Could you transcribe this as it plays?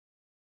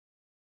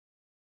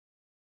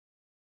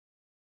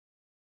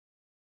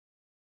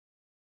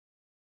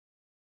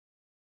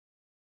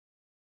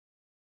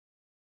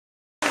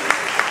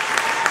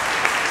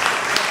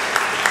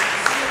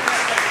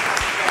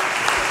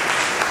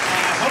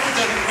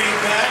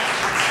back.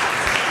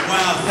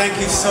 Wow, thank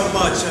you so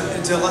much.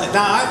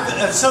 Now,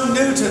 I'm so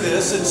new to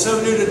this and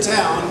so new to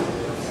town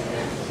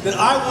that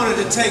I wanted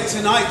to take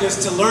tonight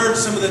just to learn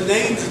some of the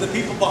names of the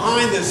people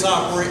behind this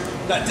operation.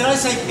 Did I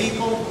say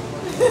people?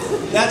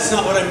 That's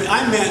not what I meant.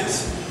 I meant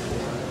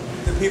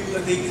the people,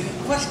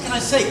 what can I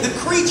say? The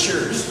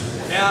creatures.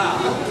 Yeah.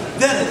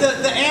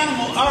 The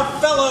animal, our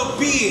fellow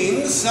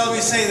beings, how do we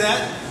say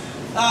that?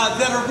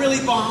 That are really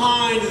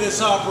behind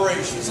this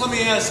operation. So let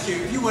me ask you,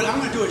 if you would, I'm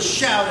going to do a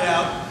shout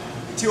out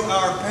to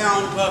our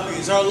pound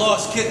puppies, our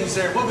lost kittens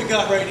there. What we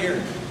got right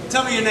here?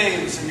 Tell me your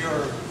names and your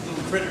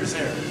little critters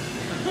there.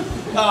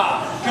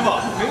 Come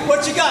on.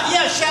 What you got?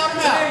 Yeah, shout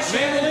them out.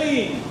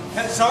 Maybelline.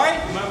 Sorry?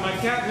 My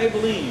cat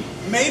Maybelline.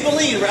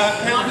 Maybelline,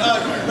 pound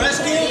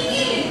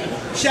rescue?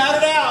 Shout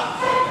it out.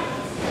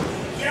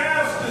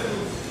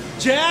 Jasmine.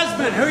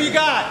 Jasmine, who you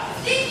got?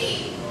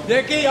 Dicky.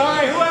 Dicky, all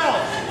right, who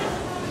else?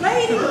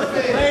 Lady.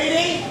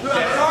 Lady?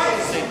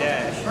 Sorry? Say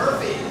Dash.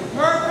 Murphy.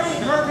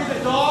 Murphy the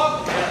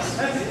dog? Yes.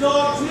 That's the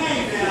dog's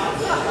name now. All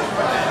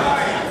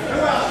right, who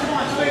else? Come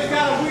on, somebody's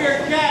got a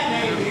weird cat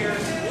name here.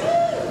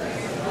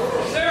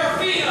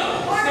 Serafina.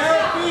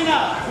 Serafina.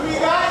 Who you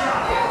got?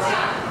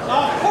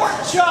 Pork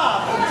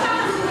chop.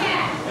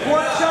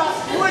 Pork chop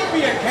would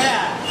be a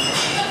cat.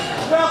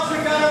 Who else we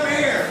got over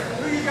here?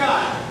 Who you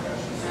got?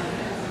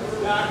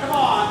 Now, come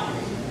on.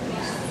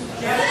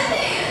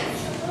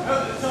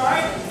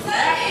 Sorry?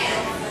 Lap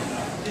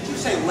dance. Did you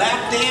say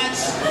lap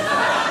dance?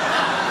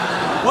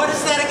 What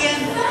is that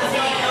again?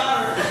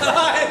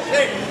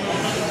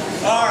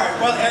 All right.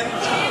 Well,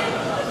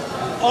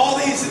 all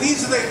these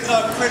are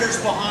the critters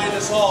behind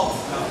us all.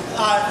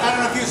 I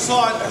don't know if you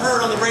saw it,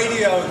 heard on the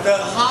radio. The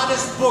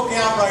hottest book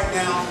out right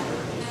now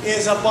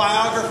is a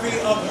biography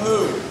of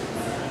who?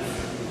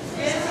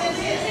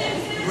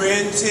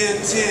 Rin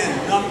Tin Tin,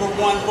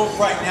 #1 book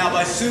right now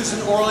by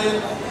Susan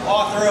Orlean,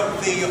 author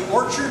of The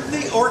Orchid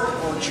Thief,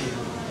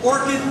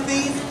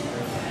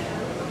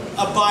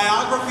 a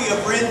biography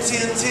of Rin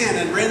Tin Tin.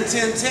 And Rin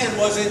Tin Tin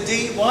was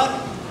indeed what?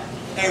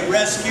 A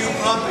rescue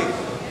puppy.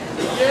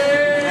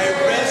 A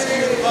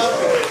rescue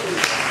puppy.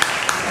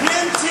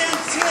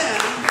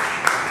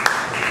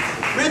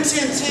 Rin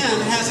Tin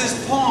Tin has his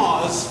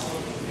paws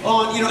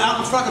on, out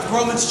in front of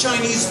Grauman's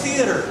Chinese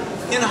Theater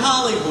in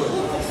Hollywood.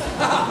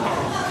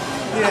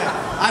 Yeah,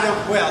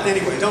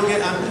 anyway,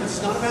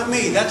 it's not about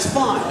me, that's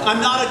fine.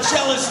 I'm not a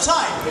jealous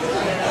type.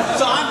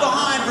 So I'm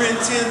behind Rin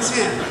Tin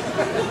Tin.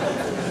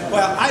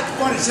 Well, I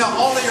want to tell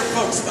all of your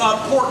folks,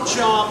 Pork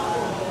Chop,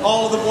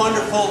 all of the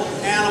wonderful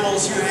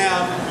animals you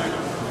have.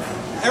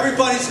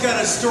 Everybody's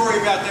got a story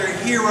about their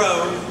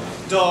hero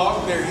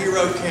dog, their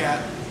hero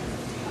cat.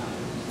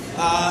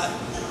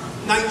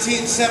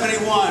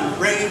 1971,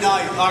 rainy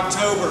night,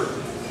 October,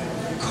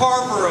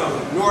 Carrboro,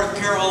 North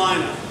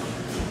Carolina.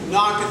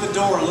 Knock at the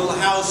door, a little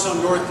house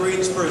on North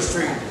Greensboro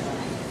Street,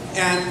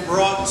 and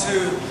brought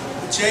to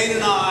Jane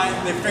and I.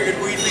 They figured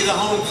we'd be the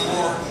home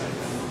for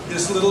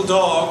this little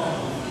dog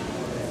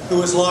who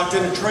was locked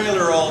in a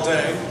trailer all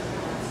day.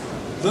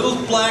 Little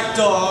black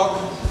dog,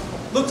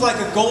 looked like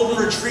a golden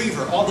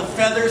retriever, all the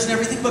feathers and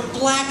everything, but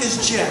black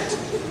as jet.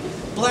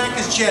 Black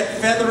as jet,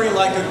 feathery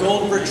like a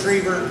golden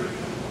retriever.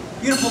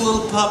 Beautiful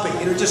little puppy,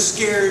 just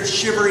scared,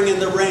 shivering in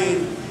the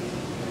rain.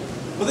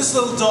 Well, this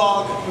little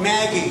dog,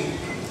 Maggie,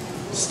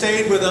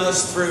 stayed with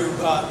us through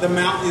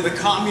the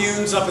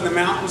communes up in the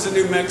mountains of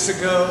New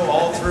Mexico,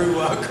 all through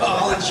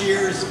college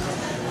years.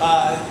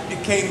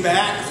 It came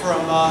back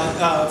from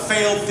a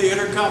failed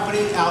theater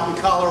company out in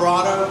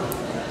Colorado.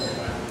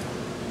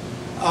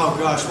 Oh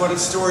gosh, what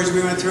stories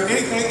we went through.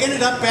 It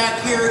ended up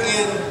back here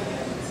in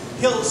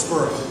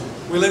Hillsboro.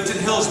 We lived in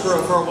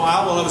Hillsboro for a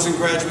while I was in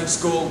graduate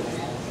school.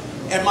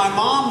 And my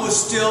mom was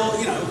still,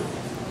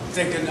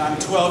 thinking I'm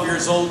 12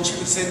 years old and she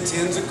would send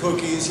tins of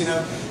cookies,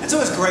 And so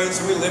it was great.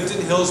 So we lived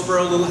in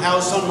Hillsboro, a little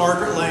house on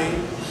Margaret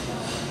Lane.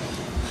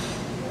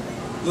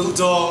 Little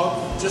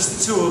dog, just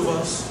the two of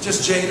us.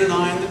 Just Jane and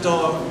I and the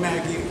dog,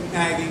 Maggie.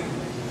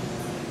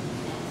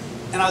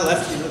 And I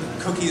left, the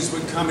cookies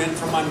would come in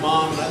from my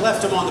mom, and I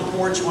left them on the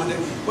porch one day.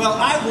 Well,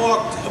 I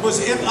was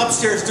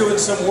upstairs doing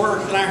some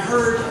work, and I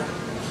heard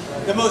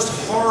the most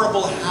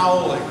horrible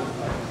howling.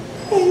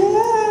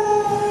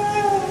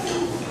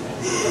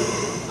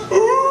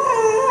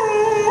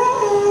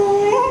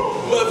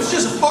 It was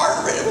just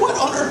heart-wrenching. What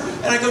on earth?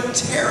 And I go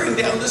tearing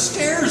down the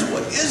stairs.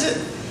 What is it?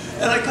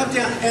 And I come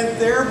down, and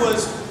there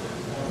was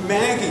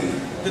Maggie,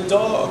 the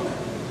dog.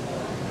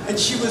 And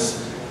she was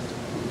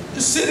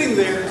just sitting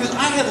there, because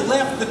I had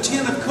left the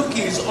tin of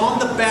cookies on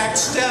the back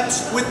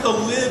steps with the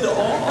lid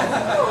on.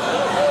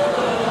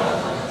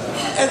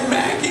 And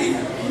Maggie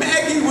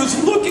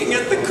was looking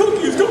at the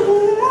cookies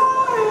going,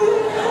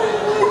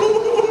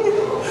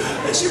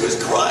 and she was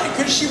crying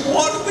because she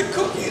wanted the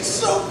cookies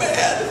so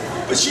bad,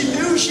 but she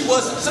knew she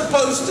wasn't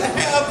supposed to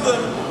have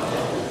them.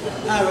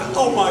 And I went,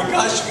 oh my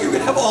gosh, you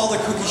can have all the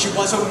cookies you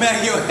want. So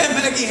Maggie,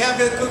 have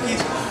the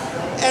cookies.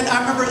 And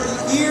I remember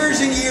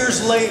years and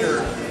years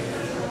later,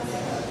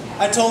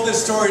 I told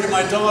this story to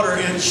my daughter,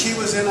 and she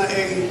was in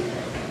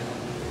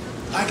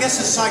I guess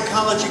a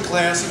psychology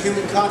class, a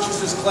human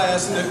consciousness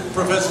class, and the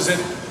professor said,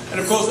 and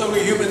of course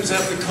only humans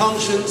have the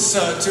conscience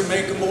to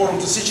make a moral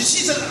decision.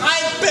 She said, I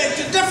beg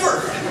to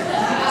differ.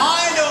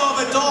 I know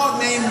of a dog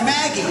named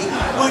Maggie,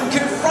 when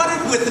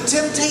confronted with the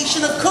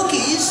temptation of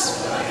cookies,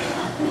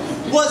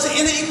 was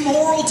in a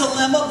moral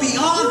dilemma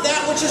beyond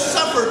that which is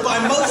suffered by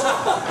most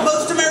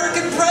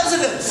American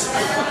presidents.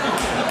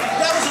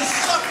 That was a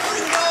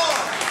suffering dog.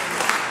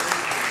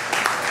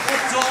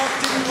 That dog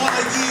didn't want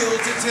to yield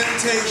to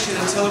temptation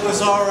until it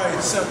was all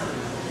right. So,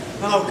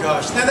 oh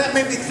gosh. Now that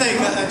made me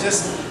think.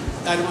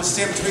 I don't want to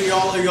stand between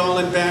y'all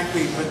and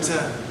backbeat, but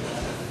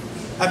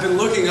I've been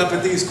looking up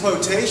at these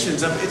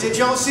quotations. Did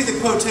y'all see the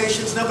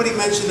quotations? Nobody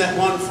mentioned that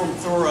one from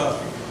Thoreau.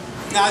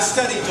 Now I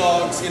study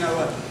dogs,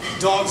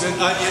 dogs, and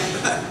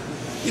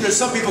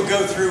some people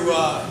go through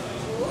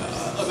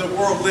the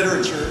world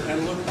literature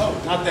and look. Oh,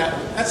 not that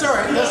one. That's all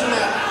right. It doesn't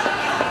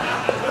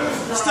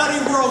matter. Study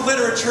world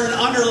literature and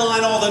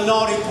underline all the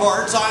naughty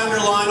parts. I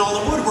underline all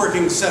the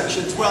woodworking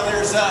sections. Well,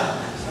 there's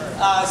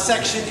a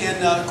section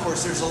in, of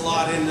course, there's a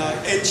lot in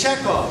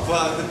Chekhov,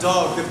 the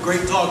dog, the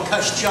great dog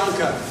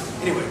Kashchanka.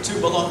 Anyway, too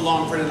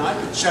long for tonight.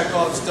 But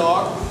Chekhov's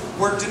dog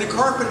worked in a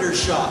carpenter's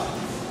shop.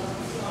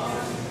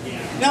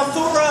 Now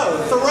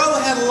Thoreau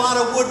had a lot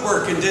of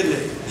woodworking, didn't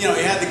he?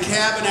 He had the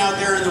cabin out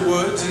there in the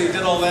woods, and he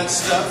did all that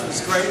stuff. It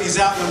was great. He's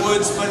out in the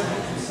woods, but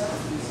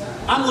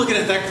I'm looking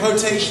at that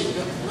quotation.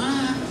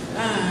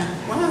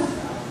 What?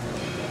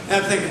 And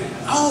I'm thinking,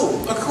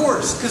 oh, of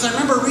course, because I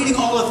remember reading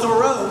all of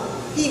Thoreau.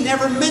 He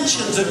never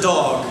mentions a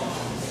dog.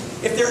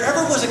 If there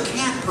ever was a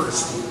cat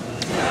person,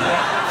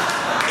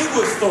 it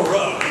was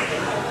Thoreau.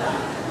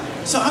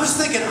 So I was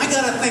thinking, I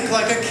gotta think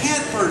like a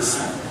cat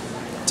person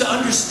to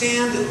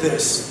understand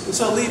this. And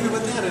so I'll leave you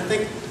with that. I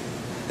think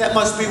that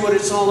must be what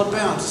it's all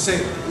about. To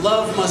say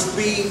love must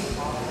be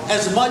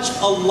as much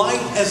a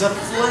light as a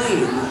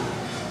flame.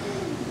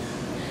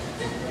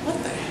 What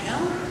the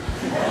hell?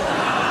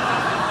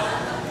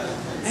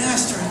 And I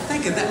started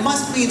thinking that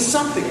must mean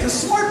something, because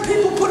smart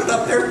people put it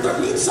up there. It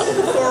means something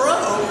to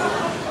Thoreau.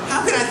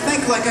 How can I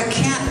think like a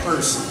cat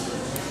person?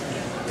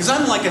 Because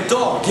I'm like a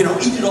dog,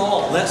 eat it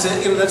all. That's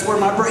it. That's where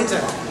my brain's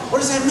at. What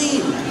does that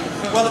mean?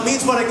 Well, it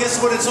means what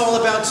it's all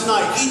about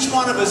tonight. Each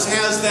one of us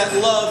has that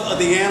love of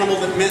the animal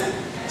that meant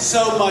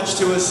so much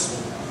to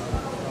us.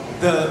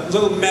 The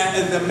little the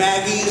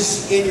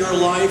Maggies in your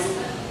life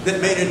that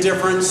made a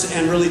difference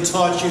and really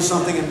taught you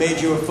something and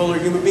made you a fuller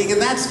human being.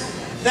 And that's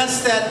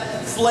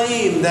that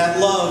flame, that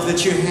love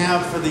that you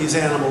have for these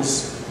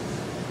animals.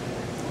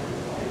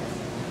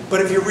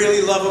 But if you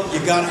really love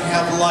them, you got to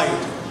have light.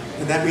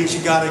 And that means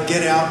you got to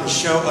get out and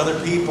show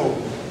other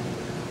people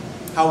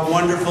how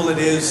wonderful it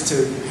is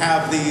to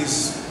have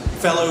these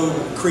fellow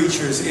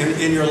creatures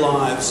in your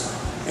lives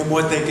and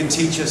what they can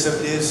teach us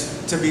it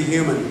is to be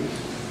human.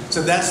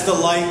 So that's the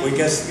light. We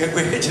just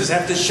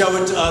have to show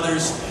it to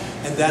others,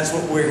 and that's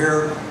what we're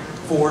here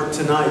for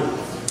tonight.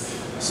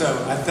 So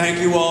I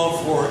thank you all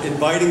for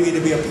inviting me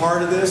to be a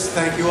part of this.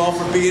 Thank you all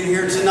for being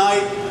here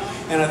tonight,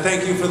 and I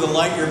thank you for the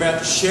light you're about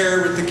to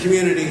share with the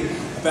community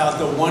about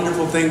the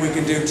wonderful thing we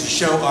can do to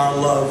show our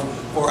love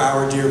for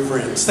our dear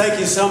friends. Thank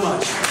you so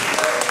much.